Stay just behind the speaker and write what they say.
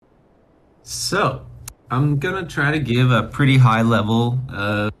So, I'm gonna try to give a pretty high level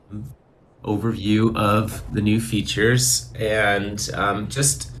overview of the new features, and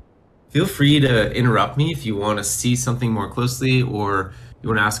just feel free to interrupt me if you want to see something more closely or you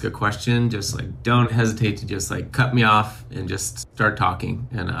want to ask a question. Just like don't hesitate to just like cut me off and just start talking,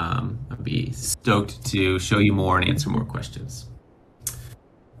 and I'll be stoked to show you more and answer more questions.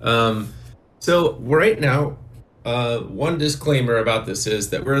 Um, so right now, one disclaimer about this is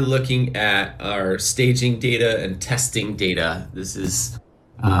that we're looking at our staging data and testing data. This is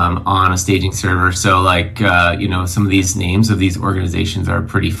on a staging server. So some of these names of these organizations are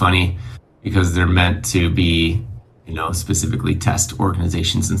pretty funny because they're meant to be, specifically test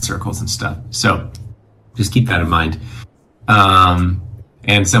organizations and circles and stuff. So just keep that in mind.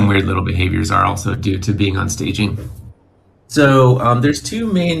 And some weird little behaviors are also due to being on staging. So there's two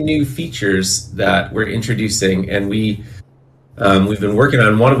main new features that we're introducing, and we've been working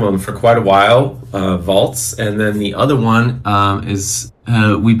on one of them for quite a while, vaults, and then the other one is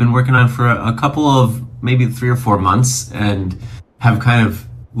we've been working on for a couple of maybe 3 or 4 months, and have kind of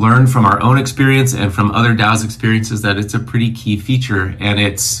learned from our own experience and from other DAOs experiences that it's a pretty key feature, and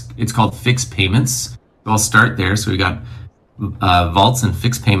it's called fixed payments. So I'll start there. So we got vaults and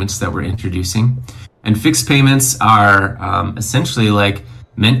fixed payments that we're introducing. And fixed payments are essentially like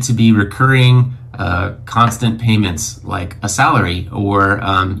meant to be recurring, constant payments, like a salary or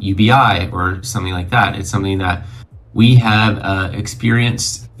UBI or something like that. It's something that we have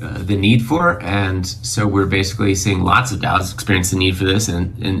experienced the need for, and so we're basically seeing lots of DAOs experience the need for this,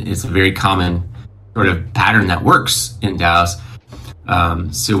 and it's a very common sort of pattern that works in DAOs.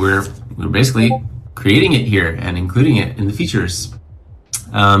 So we're basically creating it here and including it in the features.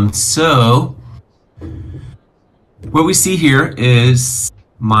 So what we see here is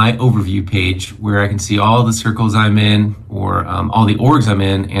my overview page where I can see all the circles I'm in, or all the orgs I'm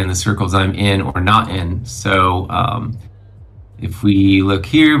in, and the circles I'm in or not in. So if we look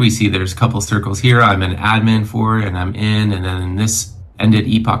here, we see there's a couple circles here I'm an admin for and I'm in, and then in this ended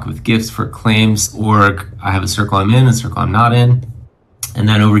epoch with gifts for claims org, I have a circle I'm in, a circle I'm not in. And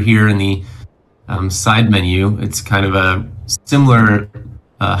then over here in the side menu, it's kind of a similar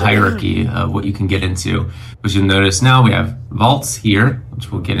hierarchy of what you can get into, which you'll notice now we have vaults here,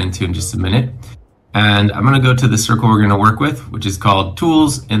 which we'll get into in just a minute. And I'm going to go to the circle we're going to work with, which is called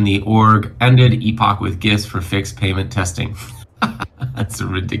tools in the org ended epoch with gifts for fixed payment testing. That's a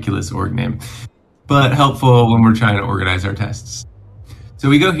ridiculous org name, but helpful when we're trying to organize our tests. So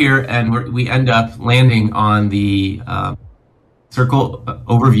we go here and we end up landing on the circle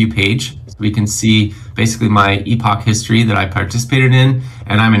overview page. So we can see basically my epoch history that I participated in,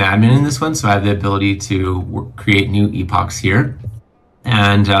 and I'm an admin in this one, so I have the ability to create new epochs here.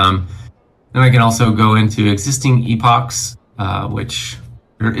 And then I can also go into existing epochs, which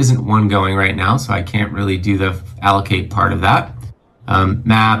there isn't one going right now, so I can't really do the allocate part of that.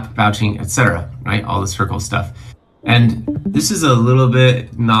 Map, vouching, etc., right? All the circle stuff. And this is a little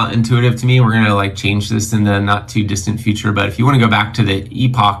bit not intuitive to me. We're going to change this in the not too distant future. But if you want to go back to the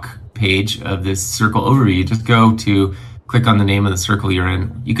epoch page of this circle overview, just click on the name of the circle you're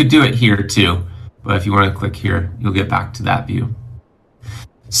in. You could do it here too, but if you want to click here, you'll get back to that view.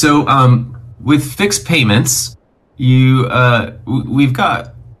 So with fixed payments, we're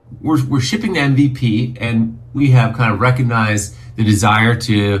shipping the MVP, and we have kind of recognized the desire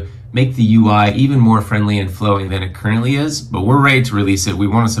to make the UI even more friendly and flowing than it currently is, but we're ready to release it. We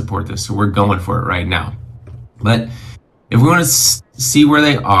want to support this, so we're going for it right now. But if we want to see where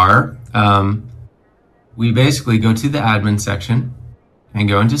they are, we basically go to the admin section and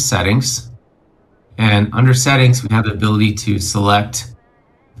go into settings. And under settings, we have the ability to select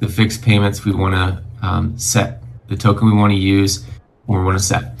the fixed payments we want to set, the token we want to use, or we want to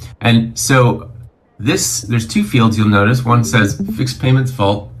set. And so there's two fields you'll notice. One says fixed payments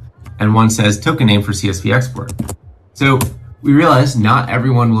vault, and one says token name for CSV export. So we realize not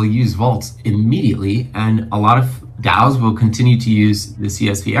everyone will use vaults immediately, and a lot of DAOs will continue to use the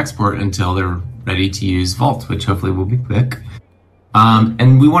CSV export until they're ready to use vault, which hopefully will be quick.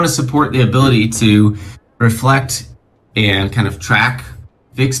 And we want to support the ability to reflect and kind of track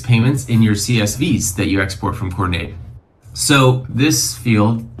fixed payments in your CSVs that you export from Coordinate. So this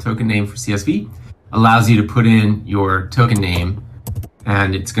field, token name for CSV, allows you to put in your token name,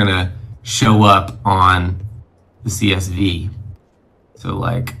 and it's going to show up on the CSV. So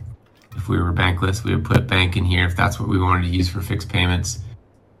if we were bankless, we would put bank in here if that's what we wanted to use for fixed payments.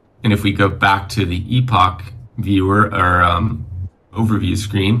 And if we go back to the epoch viewer or overview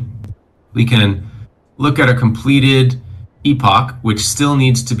screen, we can look at a completed epoch, which still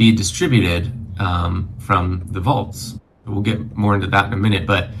needs to be distributed from the vaults. We'll get more into that in a minute,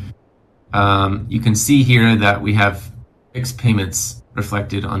 but you can see here that we have fixed payments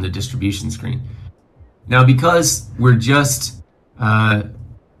reflected on the distribution screen. Now, because we're just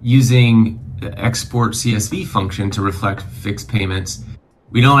using the export CSV function to reflect fixed payments,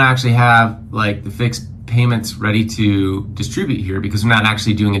 we don't actually have like the fixed payments ready to distribute here because we're not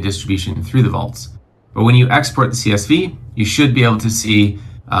actually doing a distribution through the vaults. But when you export the CSV, you should be able to see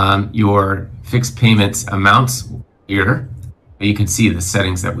your fixed payments amounts here. You can see the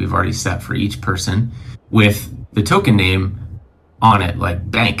settings that we've already set for each person with the token name on it, like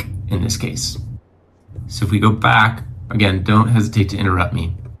bank in this case. So if we go back, again, don't hesitate to interrupt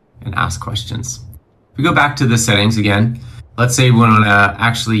me and ask questions. If we go back to the settings again, let's say we want to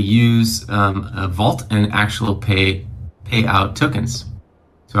actually use a vault and actual payout tokens.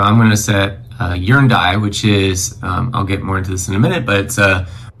 So I'm going to set Yearn Die, which is, I'll get more into this in a minute, but it's a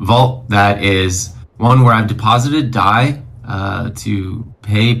vault that is one where I've deposited DAI to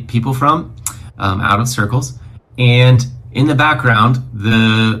pay people from out of circles. And in the background,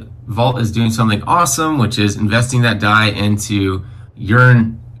 the vault is doing something awesome, which is investing that DAI into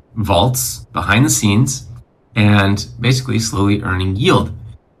Yearn vaults behind the scenes and basically slowly earning yield.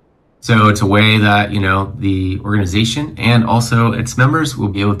 So it's a way that, you know, the organization and also its members will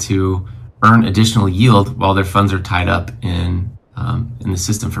be able to earn additional yield while their funds are tied up in the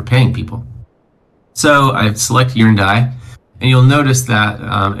system for paying people. So I select Yearn DAI, and you'll notice that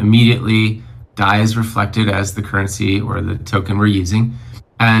immediately DAI is reflected as the currency or the token we're using.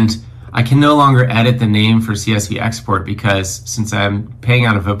 And I can no longer edit the name for CSV export because since I'm paying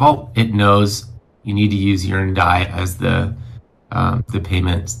out of a vault, it knows you need to use Yearn DAI as the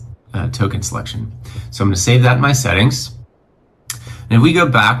payment token selection. So I'm going to save that in my settings. And if we go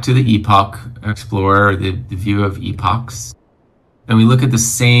back to the Epoch Explorer, the view of epochs, and we look at the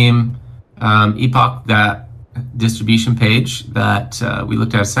same epoch, that distribution page that we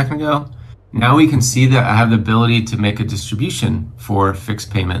looked at a second ago, now we can see that I have the ability to make a distribution for fixed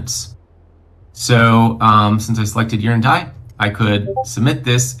payments. So since I selected Yearn DAI, I could submit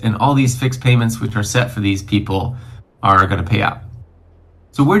this, and all these fixed payments which are set for these people are going to pay out.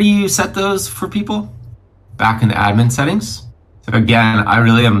 So where do you set those for people? Back in the admin settings. So again, I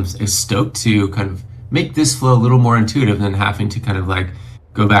really am stoked to kind of make this flow a little more intuitive than having to kind of like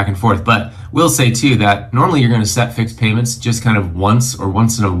go back and forth. But we'll say too that normally you're going to set fixed payments just kind of once or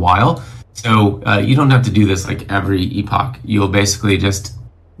once in a while. So you don't have to do this like every epoch. You'll basically just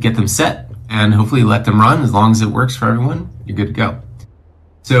get them set and hopefully let them run. As long as it works for everyone, you're good to go.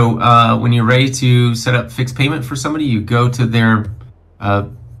 So when you're ready to set up fixed payment for somebody, you go to their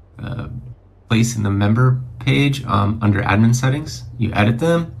place in the member page under admin settings, you edit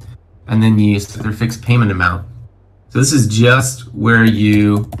them, and then you set their fixed payment amount. So this is just where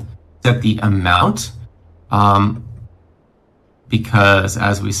you set the amount because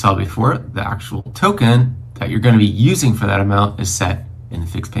as we saw before, the actual token that you're going to be using for that amount is set in the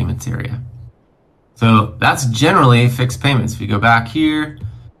fixed payments area. So that's generally fixed payments. If we go back here,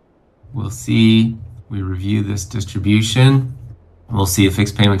 we'll see, we review this distribution. We'll see if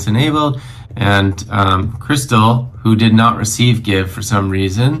fixed payments enabled, and Crystal, who did not receive give for some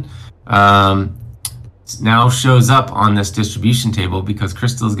reason, now shows up on this distribution table because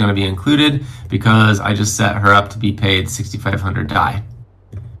Crystal is going to be included because I just set her up to be paid 6,500 DAI.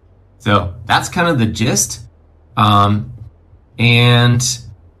 So that's kind of the gist. From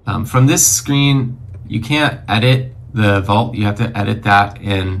this screen, you can't edit the vault. You have to edit that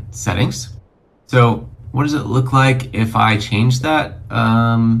in settings. So what does it look like if I change that?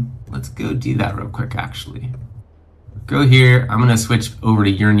 Let's go do that real quick, actually. Go here. I'm going to switch over to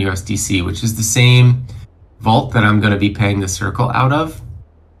Yearn USDC, which is the same vault that I'm going to be paying the circle out of.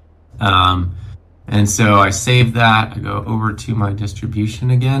 And so I save that. I go over to my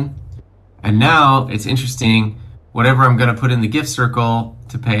distribution again. And now it's interesting. Whatever I'm going to put in the gift circle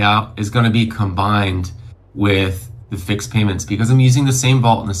to pay out is going to be combined with the fixed payments because I'm using the same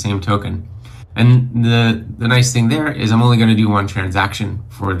vault and the same token. And the nice thing there is I'm only going to do one transaction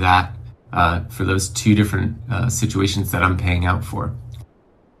for that, for those two different situations that I'm paying out for.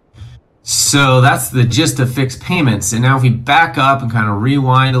 So that's the gist of fixed payments. And now if we back up and kind of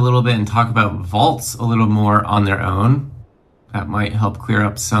rewind a little bit and talk about vaults a little more on their own, that might help clear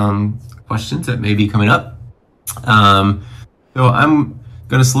up some questions that may be coming up. So I'm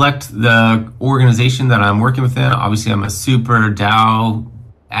going to select the organization that I'm working within. Obviously, I'm a super DAO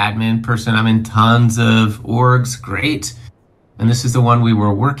admin person. I'm in tons of orgs. Great. And this is the one we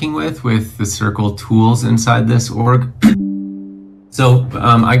were working with the circle tools inside this org. So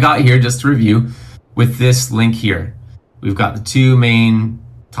I got here just to review with this link here. We've got the two main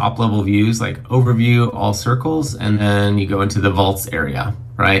top level views like overview, all circles, and then you go into the vaults area,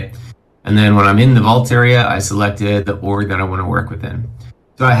 right? And then when I'm in the vault area, I selected the org that I want to work within.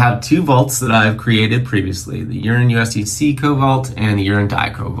 So I have two vaults that I've created previously, the Urine USDC co-vault and the Urine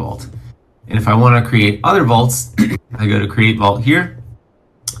DAI co-vault. And if I want to create other vaults, I go to create vault here,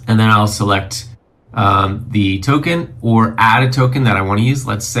 and then I'll select the token or add a token that I want to use.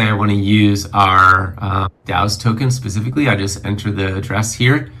 Let's say I want to use our DAO's token specifically. I just enter the address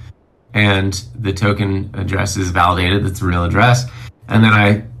here, and the token address is validated. That's the real address. And then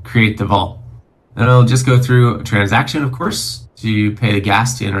I create the vault. And I'll just go through a transaction, of course, to pay the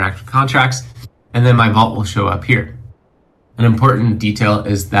gas to interact with contracts. And then my vault will show up here. An important detail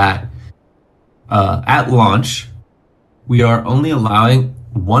is that at launch, we are only allowing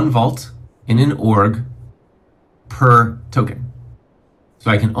one vault in an org per token.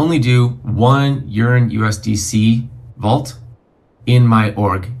 So I can only do one Urine USDC vault in my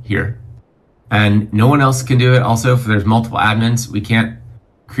org here. And no one else can do it. Also, if there's multiple admins, we can't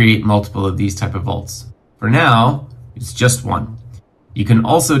create multiple of these type of vaults. For now, it's just one. You can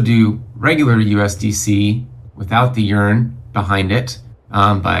also do regular USDC without the urine behind it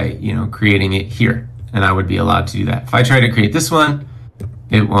by creating it here. And I would be allowed to do that. If I try to create this one,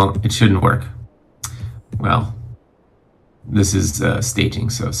 it shouldn't work. Well, this is staging,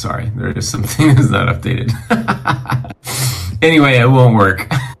 so sorry. There is something that's not updated. Anyway, it won't work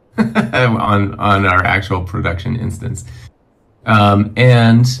on our actual production instance.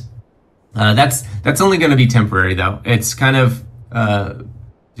 That's only going to be temporary, though. It's kind of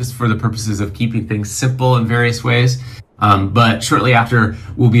just for the purposes of keeping things simple in various ways. But shortly after,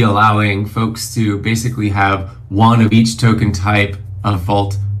 we'll be allowing folks to basically have one of each token type of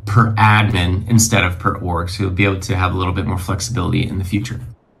vault per admin instead of per org. So you'll be able to have a little bit more flexibility in the future.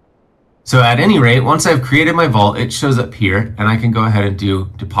 So at any rate, once I've created my vault, it shows up here, and I can go ahead and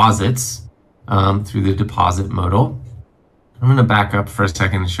do deposits through the deposit modal. I'm going to back up for a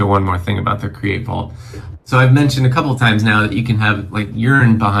second and show one more thing about the create vault. So I've mentioned a couple of times now that you can have like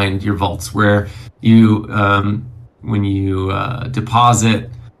urine behind your vaults, where you when you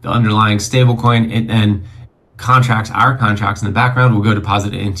deposit the underlying stablecoin, it then our contracts in the background will go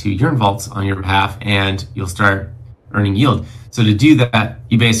deposit it into urine vaults on your behalf, and you'll start earning yield. So to do that,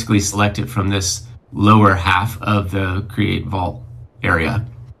 you basically select it from this lower half of the create vault area,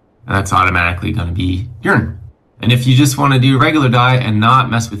 and that's automatically going to be urine. And if you just want to do regular DAI and not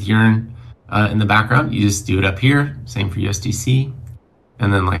mess with urine in the background, you just do it up here. Same for USDC.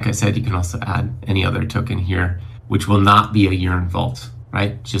 And then, like I said, you can also add any other token here, which will not be a urine vault,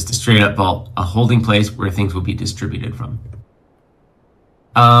 right? Just a straight up vault, a holding place where things will be distributed from.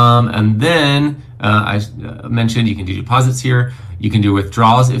 And then I mentioned you can do deposits here. You can do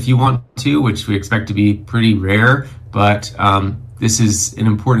withdrawals if you want to, which we expect to be pretty rare. But this is an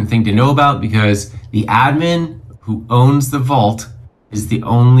important thing to know about, because the admin who owns the vault is the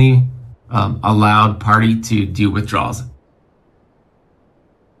only allowed party to do withdrawals.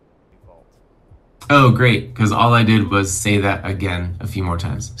 Oh, great, because all I did was say that again a few more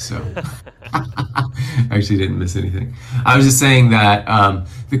times. So I actually didn't miss anything. I was just saying that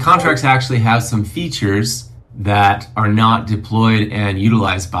the contracts actually have some features that are not deployed and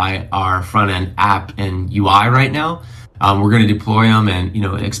utilized by our front-end app and UI right now. We're going to deploy them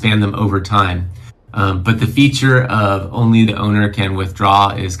and expand them over time. But the feature of only the owner can withdraw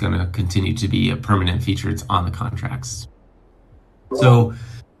is going to continue to be a permanent feature. It's on the contracts. So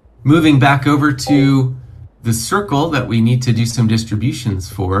moving back over to the circle that we need to do some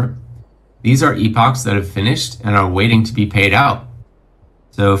distributions for, these are epochs that have finished and are waiting to be paid out.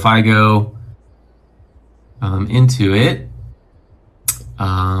 So if I go into it,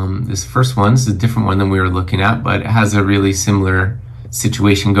 this first one is a different one than we were looking at, but it has a really similar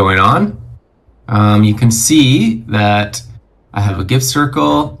situation going on. You can see that I have a gift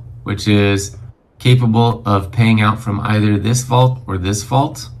circle, which is capable of paying out from either this vault or this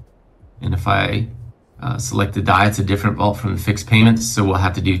vault. And if I select the DAI, it's a different vault from the fixed payments, so we'll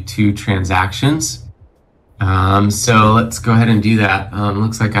have to do 2 transactions. So let's go ahead and do that.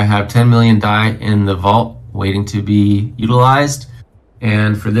 Looks like I have 10 million DAI in the vault waiting to be utilized.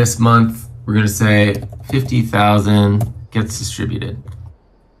 And for this month, we're going to say 50,000 gets distributed.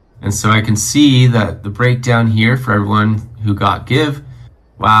 And so I can see that the breakdown here for everyone who got give.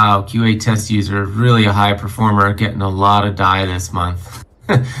 Wow, QA test user, really a high performer, getting a lot of DAI this month.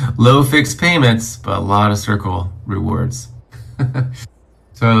 Low fixed payments, but a lot of circle rewards.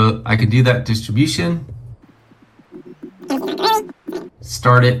 So I can do that distribution.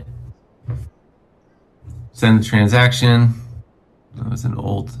 Start it. Send the transaction.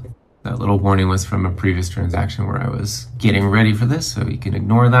 That little warning was from a previous transaction where I was getting ready for this, so you can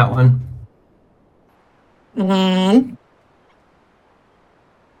ignore that one.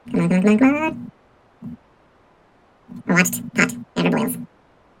 Come on, come on, come on, come on. A watched pot never boils.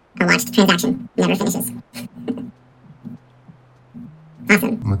 A watched transaction never finishes.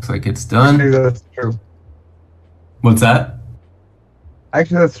 Awesome. Looks like it's Actually, done. that's true. What's that?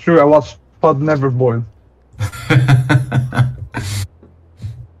 Actually, that's true. I watched pot never boil.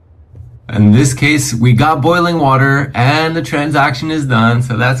 In this case, we got boiling water and the transaction is done,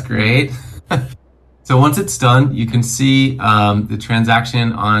 so that's great. So once it's done, you can see the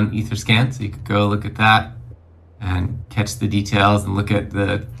transaction on Etherscan. So you could go look at that and catch the details and look at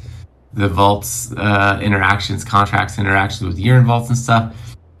the vaults interactions, contracts interactions with urine vaults and stuff.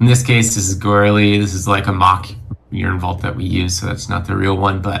 In this case, this is Gorley. This is like a mock urine vault that we use, so that's not the real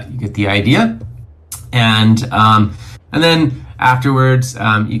one, but you get the idea. And then afterwards,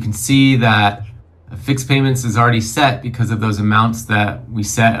 you can see that fixed payments is already set because of those amounts that we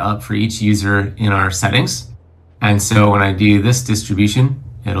set up for each user in our settings. And so when I do this distribution,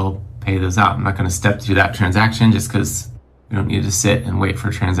 it'll pay those out. I'm not going to step through that transaction just because we don't need to sit and wait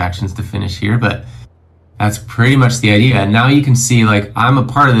for transactions to finish here, but that's pretty much the idea. And now you can see, like, I'm a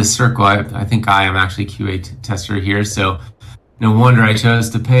part of this circle. I think I am actually QA tester here, so no wonder I chose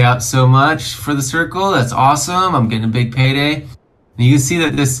to pay out so much for the circle. That's awesome. I'm getting a big payday. And you can see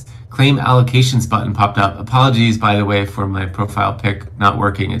that this claim allocations button popped up. Apologies, by the way, for my profile pic not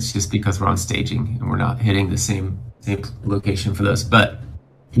working. It's just because we're on staging and we're not hitting the same location for those. But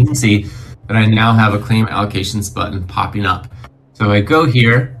you can see that I now have a claim allocations button popping up. So I go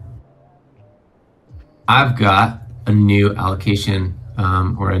here, I've got a new allocation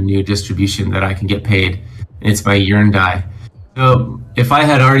or a new distribution that I can get paid. And it's by urine dye. So if I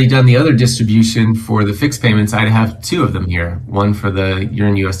had already done the other distribution for the fixed payments, I'd have two of them here, one for the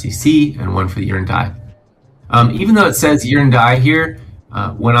urine USDC and one for the urine dye. Even though it says urine dye here,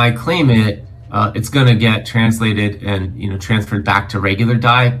 when I claim it, it's going to get translated and transferred back to regular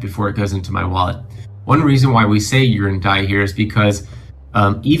dye before it goes into my wallet. One reason why we say urine dye here is because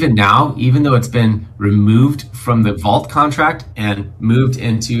even now, even though it's been removed from the vault contract and moved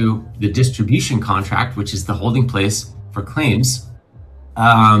into the distribution contract, which is the holding place for claims,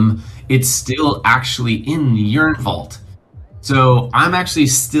 it's still actually in the urine vault. So I'm actually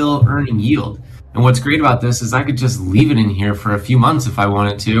still earning yield. And what's great about this is I could just leave it in here for a few months if I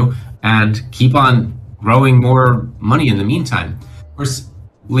wanted to and keep on growing more money in the meantime. Of course,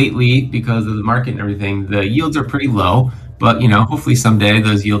 lately, because of the market and everything, the yields are pretty low, but hopefully someday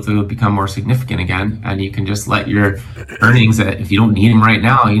those yields will become more significant again, and you can just let your earnings, if you don't need them right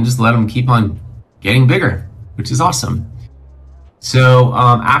now, you can just let them keep on getting bigger, which is awesome. So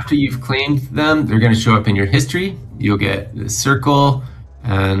after you've claimed them, they're going to show up in your history. You'll get the circle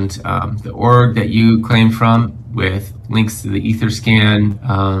and the org that you claimed from with links to the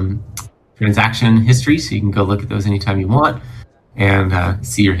Etherscan transaction history, so you can go look at those anytime you want and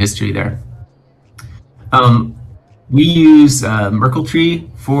see your history there. We use Merkle Tree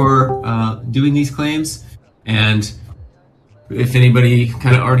for doing these claims, and if anybody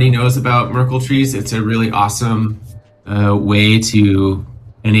kind of already knows about Merkle trees, it's a really awesome way to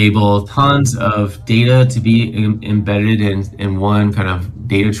enable tons of data to be embedded in one kind of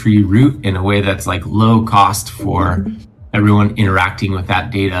data tree root in a way that's like low cost for everyone interacting with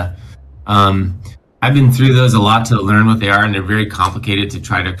that data. I've been through those a lot to learn what they are, and they're very complicated to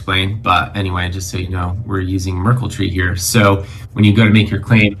try to explain. But anyway, just so you know, we're using Merkle Tree here. So when you go to make your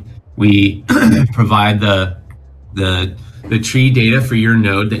claim, we provide the tree data for your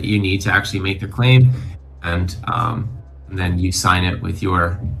node that you need to actually make the claim, and then you sign it with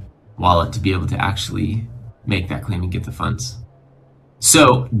your wallet to be able to actually make that claim and get the funds.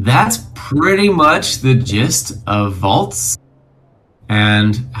 So that's pretty much the gist of vaults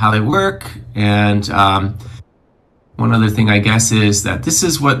and how they work. And one other thing, I guess, is that this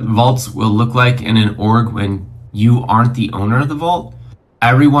is what vaults will look like in an org when you aren't the owner of the vault.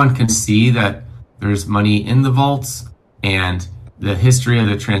 Everyone can see that there's money in the vaults and the history of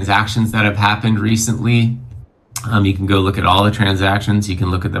the transactions that have happened recently. You can go look at all the transactions. You can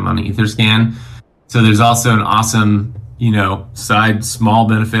look at them on Etherscan. So there's also an awesome, side small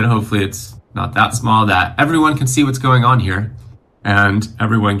benefit. Hopefully it's not that small, that everyone can see what's going on here. And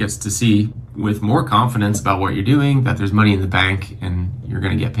everyone gets to see with more confidence about what you're doing, that there's money in the bank and you're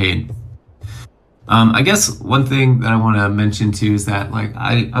going to get paid. I guess one thing that I want to mention too is that, like,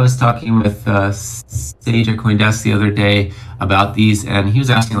 I was talking with Sage at CoinDesk the other day about these, and he was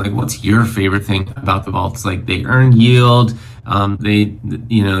asking, like, what's your favorite thing about the vaults? Like, they earn yield, they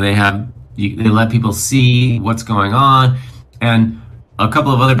let people see what's going on, and a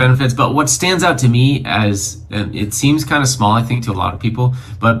couple of other benefits. But what stands out to me, as it seems kind of small, I think, to a lot of people,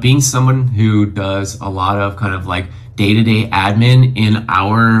 but being someone who does a lot of kind of like day-to-day admin in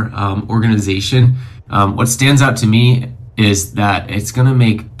our organization, what stands out to me is that it's going to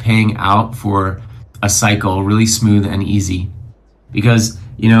make paying out for a cycle really smooth and easy. Because,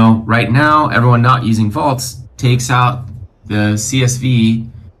 right now, everyone not using vaults takes out the CSV,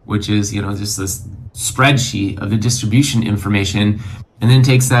 which is, just this spreadsheet of the distribution information, and then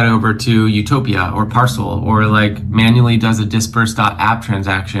takes that over to Utopia or Parcel, or like manually does a disperse.app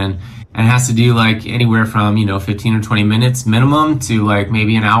transaction, and has to do like anywhere from 15 or 20 minutes minimum to like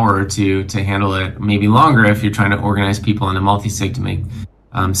maybe an hour or two to handle it, maybe longer if you're trying to organize people in a multi-sig to make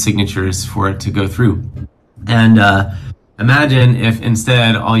signatures for it to go through. And imagine if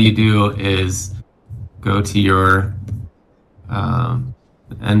instead all you do is go to your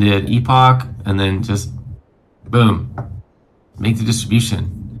ended epoch and then just boom, make the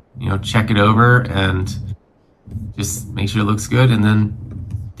distribution, check it over and just make sure it looks good and then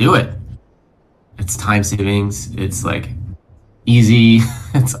do it. It's time savings. It's like easy.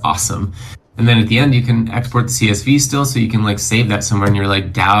 It's awesome. And then at the end, you can export the CSV still, so you can like save that somewhere in your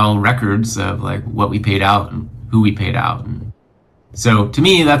like DAO records of like what we paid out and who we paid out. And so to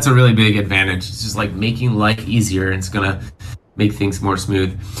me, that's a really big advantage. It's just like making life easier, and it's gonna make things more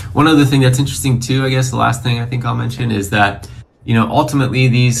smooth. One other thing that's interesting too, I guess the last thing I think I'll mention is that ultimately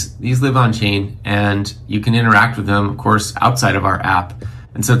these live on chain, and you can interact with them, of course, outside of our app.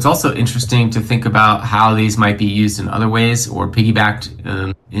 And so it's also interesting to think about how these might be used in other ways or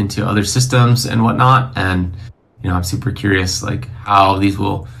piggybacked into other systems and whatnot. And, I'm super curious like how these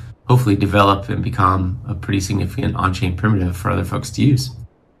will hopefully develop and become a pretty significant on-chain primitive for other folks to use.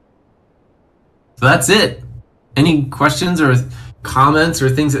 So that's it. Any questions or comments or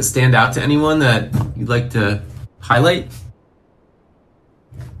things that stand out to anyone that you'd like to highlight?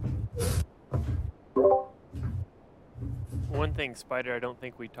 One thing, Spyder, I don't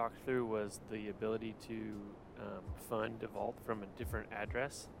think we talked through was the ability to fund a vault from a different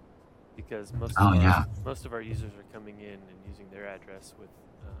address, because most of our users are coming in and using their address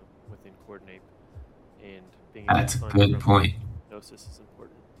within Coordinate, and being able That's to fund a good from point. Gnosis is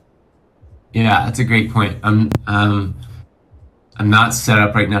important. Yeah, that's a great point. I'm not set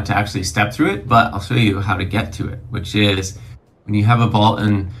up right now to actually step through it, but I'll show you how to get to it, which is when you have a vault,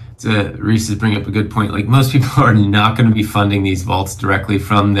 and Reese is bringing up a good point. Like most people are not going to be funding these vaults directly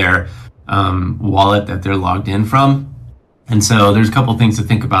from their wallet that they're logged in from. And so there's a couple things to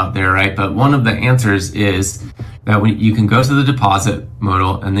think about there, right? But one of the answers is that when you can go to the deposit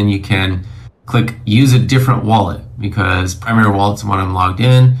modal and then you can click use a different wallet, because primary wallet's the one I'm logged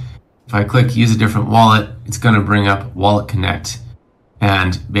in. If I click use a different wallet, it's going to bring up Wallet Connect.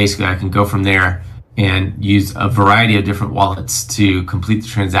 And basically I can go from there and use a variety of different wallets to complete the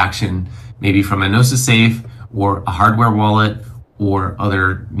transaction, maybe from a Gnosis safe or a hardware wallet or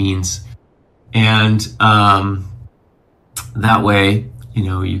other means. And that way,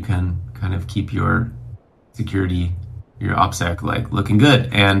 you can kind of keep your security, your OPSEC like looking good.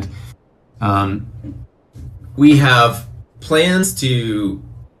 And we have plans to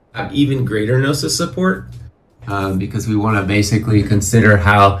have even greater Gnosis support, because we want to basically consider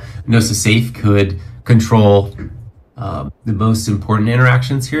how Gnosis Safe could control the most important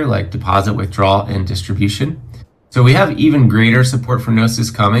interactions here, like deposit, withdrawal, and distribution. So we have even greater support for Gnosis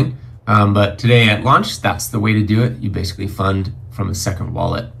coming, but today at launch, that's the way to do it. You basically fund from a second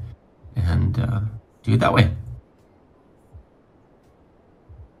wallet and do it that way.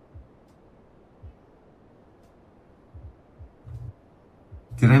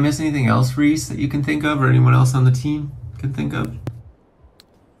 Did I miss anything else, Reese, that you can think of, or anyone else on the team can think of?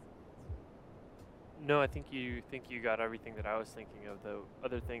 No, I think you got everything that I was thinking of. The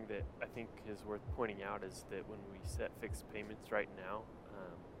other thing that I think is worth pointing out is that when we set fixed payments right now,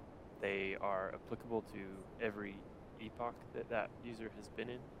 they are applicable to every epoch that user has been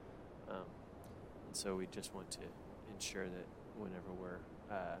in. And so we just want to ensure that whenever we're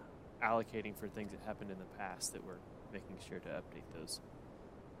allocating for things that happened in the past, that we're making sure to update those.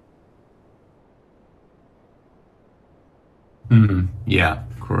 Mm-hmm. Yeah,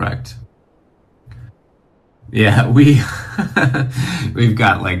 correct. Yeah, we've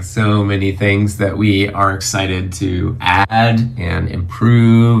got like so many things that we are excited to add and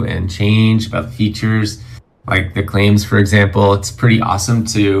improve and change about the features. Like the claims, for example, it's pretty awesome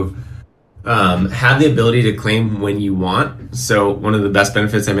to have the ability to claim when you want. So one of the best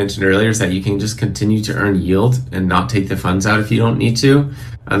benefits I mentioned earlier is that you can just continue to earn yield and not take the funds out if you don't need to.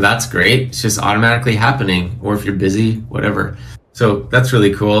 And that's great. It's just automatically happening, or if you're busy, whatever. So that's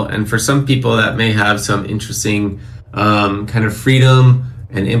really cool. And for some people that may have some interesting kind of freedom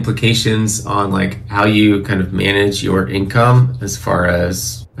and implications on like how you kind of manage your income as far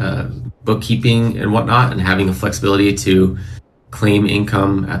as both bookkeeping and whatnot, and having the flexibility to claim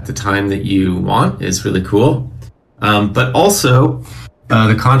income at the time that you want is really cool. But also,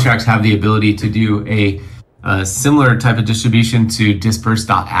 the contracts have the ability to do a similar type of distribution to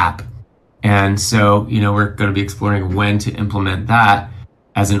disperse.app. And so, we're going to be exploring when to implement that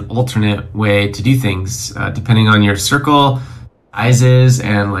as an alternate way to do things, depending on your circle sizes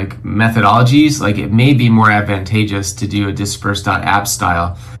and like methodologies. Like, it may be more advantageous to do a disperse.app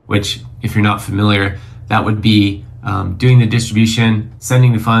style, which, if you're not familiar, that would be doing the distribution,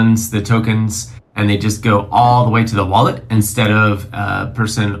 sending the funds, the tokens, and they just go all the way to the wallet instead of a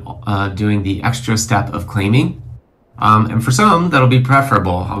person doing the extra step of claiming. And for some, that'll be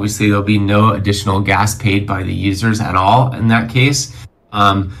preferable. Obviously, there'll be no additional gas paid by the users at all in that case.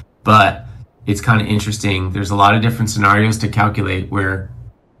 But it's kind of interesting. There's a lot of different scenarios to calculate where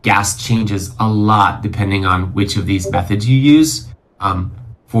gas changes a lot depending on which of these methods you use.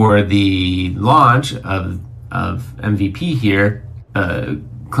 For the launch of MVP here,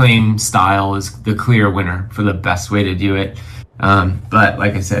 claim style is the clear winner for the best way to do it. But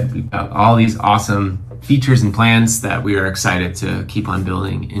like I said, we've got all these awesome features and plans that we are excited to keep on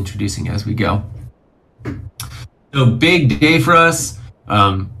building, introducing as we go. So big day for us.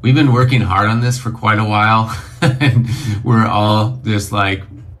 We've been working hard on this for quite a while, and we're all just like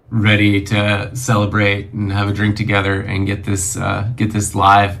ready to celebrate and have a drink together and get this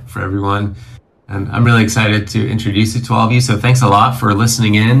live for everyone. And I'm really excited to introduce it to all of you. So thanks a lot for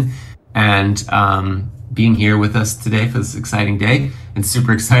listening in and being here with us today for this exciting day. And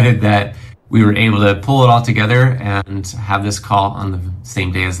super excited that we were able to pull it all together and have this call on the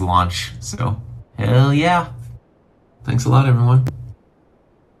same day as launch. So hell yeah. Thanks a lot, everyone.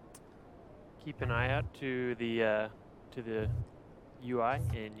 Keep an eye out to the UI,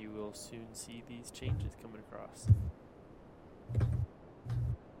 and you will soon see these changes coming across.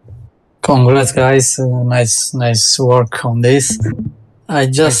 Congrats, guys! Nice work on this. I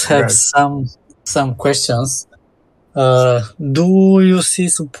just have some questions. Do you see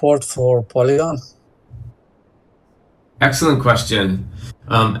support for Polygon? Excellent question.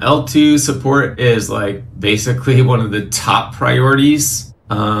 L2 support is like basically one of the top priorities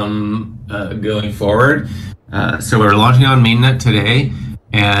going forward. So we're launching on mainnet today,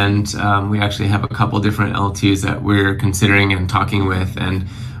 and we actually have a couple different L2s that we're considering and talking with, and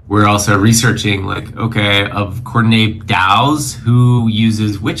we're also researching like, okay, of Coordinate DAOs, who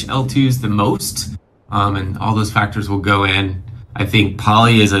uses which L2s the most, and all those factors will go in. I think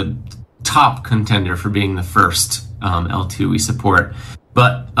Poly is a top contender for being the first L2 we support,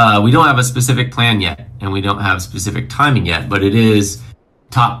 but we don't have a specific plan yet, and we don't have specific timing yet, but it is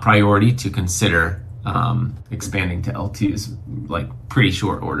top priority to consider expanding to L2s like pretty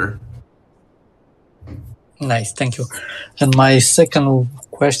short order. Nice, thank you. And my second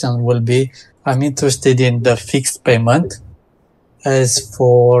question will be, I'm interested in the fixed payment. As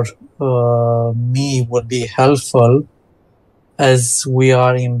for me, would be helpful, as we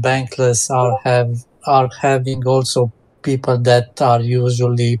are in Bankless are having also people that are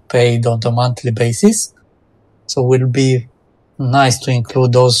usually paid on a monthly basis. So it will be nice to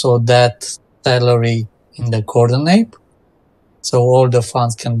include also that salary in the coordinate, so all the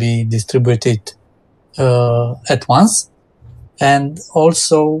funds can be distributed at once. And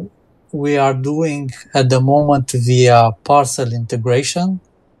also we are doing at the moment via parcel integration.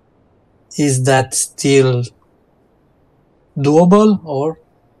 Is that still doable or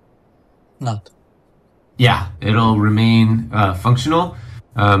not? Yeah, it'll remain functional.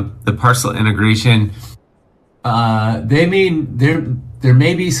 The parcel integration, there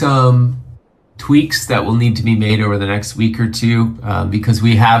may be some tweaks that will need to be made over the next week or two, because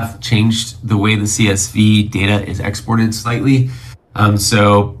we have changed the way the CSV data is exported slightly.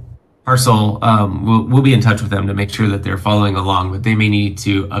 So Parcel, we'll be in touch with them to make sure that they're following along, but they may need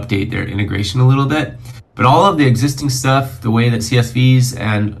to update their integration a little bit. But all of the existing stuff, the way that CSVs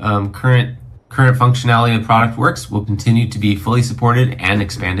and current functionality of the product works, will continue to be fully supported and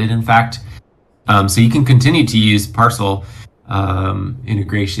expanded, in fact. So you can continue to use Parcel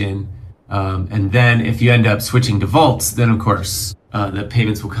integration. And then if you end up switching to vaults, then of course the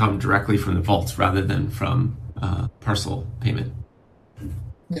payments will come directly from the vaults rather than from Parcel payment.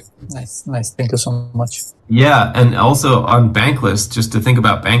 Yeah, nice. Thank you so much. Yeah, and also on Bankless, just to think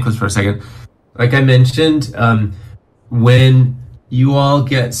about Bankless for a second, like I mentioned, when you all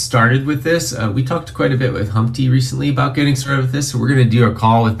get started with this, we talked quite a bit with Humpty recently about getting started with this, so we're going to do a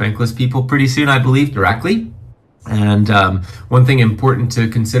call with Bankless people pretty soon, I believe, directly. And one thing important to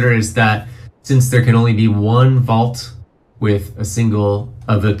consider is that since there can only be one vault with a single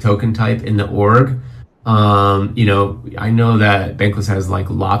of a token type in the org, I know that Bankless has like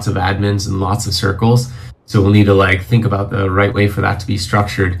lots of admins and lots of circles, so we'll need to like think about the right way for that to be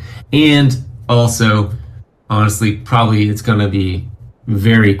structured. And also, honestly, probably it's going to be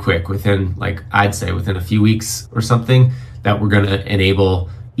very quick within, like, I'd say within a few weeks or something, that we're going to enable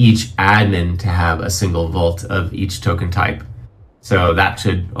each admin to have a single vault of each token type. So that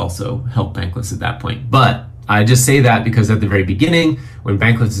should also help Bankless at that point. But I just say that because at the very beginning, when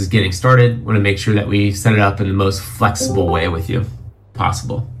Bankless is getting started, we want to make sure that we set it up in the most flexible way with you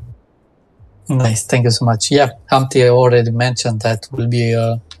possible. Nice, thank you so much. Yeah, Humpty already mentioned that will be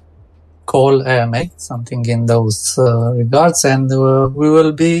a call AMA, something in those regards, and we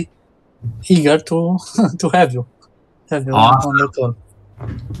will be eager to to have you Awesome. on the call.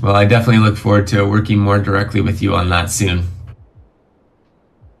 Well, I definitely look forward to working more directly with you on that soon.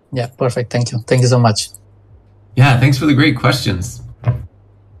 Yeah, perfect. Thank you so much. Yeah, thanks for the great questions.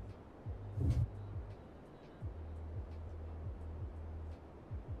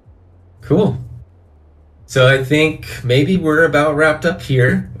 Cool. So I think maybe we're about wrapped up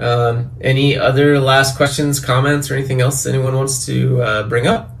here. Any other last questions, comments, or anything else anyone wants to bring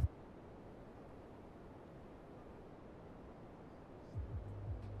up?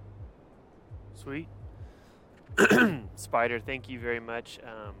 Sweet. Spyder, thank you very much.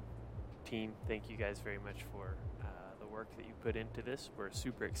 Team, thank you guys very much for the work that you put into this. We're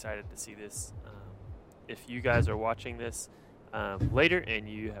super excited to see this. If you guys are watching this later and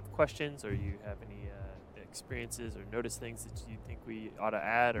you have questions or you have any experiences or notice things that you think we ought to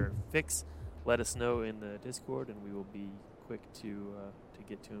add or fix, let us know in the Discord, and we will be quick to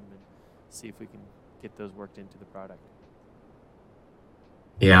get to them and see if we can get those worked into the product.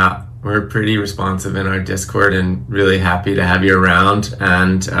 Yeah, we're pretty responsive in our Discord and really happy to have you around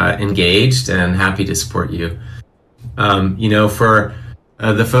and engaged and happy to support you. For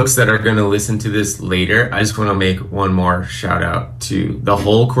the folks that are going to listen to this later, I just want to make one more shout out to the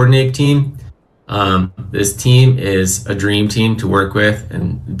whole Coordinate team. This team is a dream team to work with,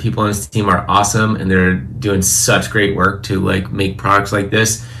 and people on this team are awesome, and they're doing such great work to like make products like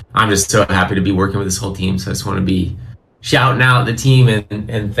this. I'm just so happy to be working with this whole team. So I just want to be shouting out the team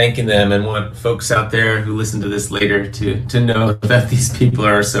and thanking them, and want folks out there who listen to this later to know that these people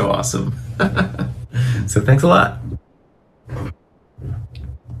are so awesome. So thanks a lot.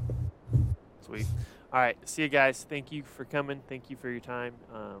 Sweet. All right. See you guys. Thank you for coming. Thank you for your time.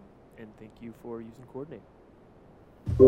 And thank you for using Coordinate.